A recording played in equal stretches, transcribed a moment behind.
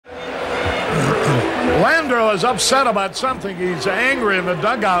fellow is upset about something. He's angry in the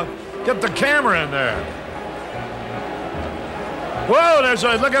dugout. Get the camera in there. Whoa,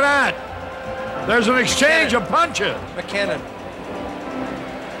 look at that. There's an exchange of punches. McKinnon.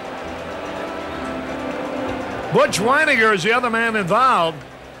 Butch Weiniger is the other man involved.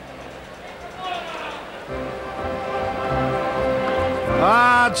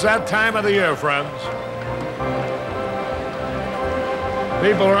 It's that time of the year, friends.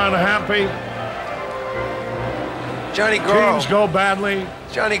 People are unhappy. Johnny Gurl. Teams go badly.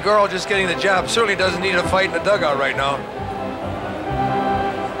 Johnny Gurl just getting the job. Certainly doesn't need a fight in the dugout right now.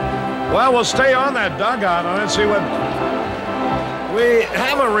 Well, we'll stay on that dugout and let's see what... We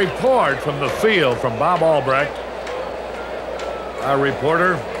have a report from the field from Bob Albrecht, our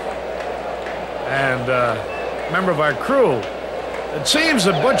reporter, and member of our crew. It seems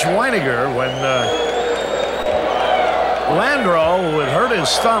that Butch Weiniger, when Landreau, who had hurt his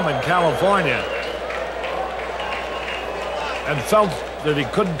thumb in California and felt that he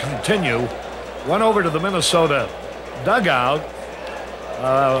couldn't continue, went over to the Minnesota dugout.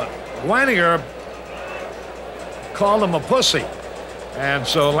 Weiniger called him a pussy. And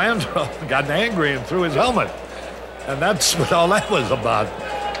so Landreau got angry and threw his helmet. And that's what all that was about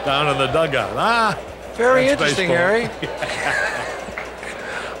down in the dugout. Very interesting, baseball. Harry.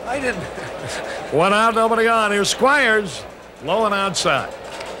 I didn't. One out, nobody on. Here's Squires, low and outside.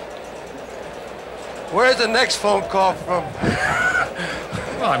 Where's the next phone call from?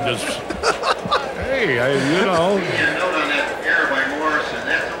 Well, I'm just... Hey, you know.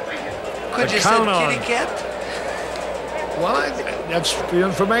 Could you send kitty cat? Well, that's the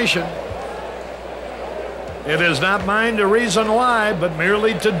information. It is not mine to reason why, but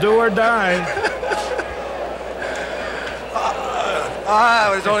merely to do or die.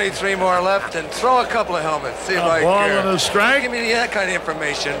 There's only 3 more left, and throw a couple of helmets. See if I ball care. and a strike. Give me that kind of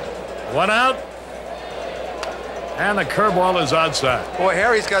information. 1 out. And the curveball is outside. Boy,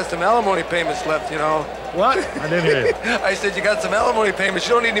 Harry's got some alimony payments left, you know. What? I didn't hear you. I said you got some alimony payments.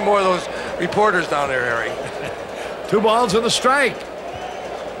 You don't need any more of those reporters down there, Harry. 2 balls and a strike.